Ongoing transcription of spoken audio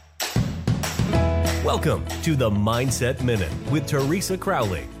Welcome to the Mindset Minute with Teresa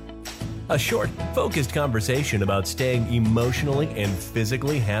Crowley. A short, focused conversation about staying emotionally and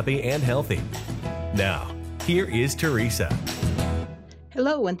physically happy and healthy. Now, here is Teresa.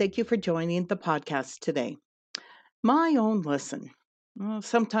 Hello, and thank you for joining the podcast today. My own lesson. Well,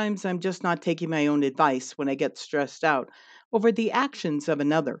 sometimes I'm just not taking my own advice when I get stressed out over the actions of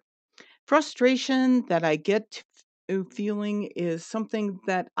another. Frustration that I get feeling is something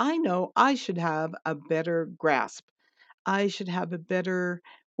that I know I should have a better grasp. I should have a better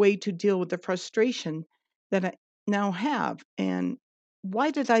way to deal with the frustration that I now have. And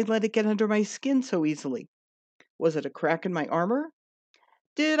why did I let it get under my skin so easily? Was it a crack in my armor?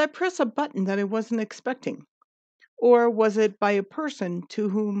 Did I press a button that I wasn't expecting? Or was it by a person to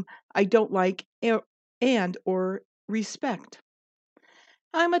whom I don't like and or respect?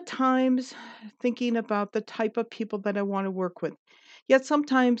 I'm at times thinking about the type of people that I want to work with. Yet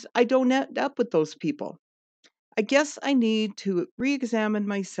sometimes I don't end up with those people. I guess I need to re-examine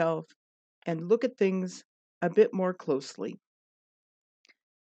myself and look at things a bit more closely.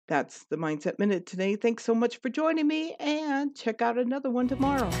 That's the Mindset Minute today. Thanks so much for joining me, and check out another one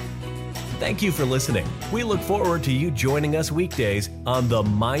tomorrow. Thank you for listening. We look forward to you joining us weekdays on the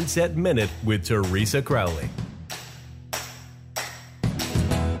Mindset Minute with Teresa Crowley.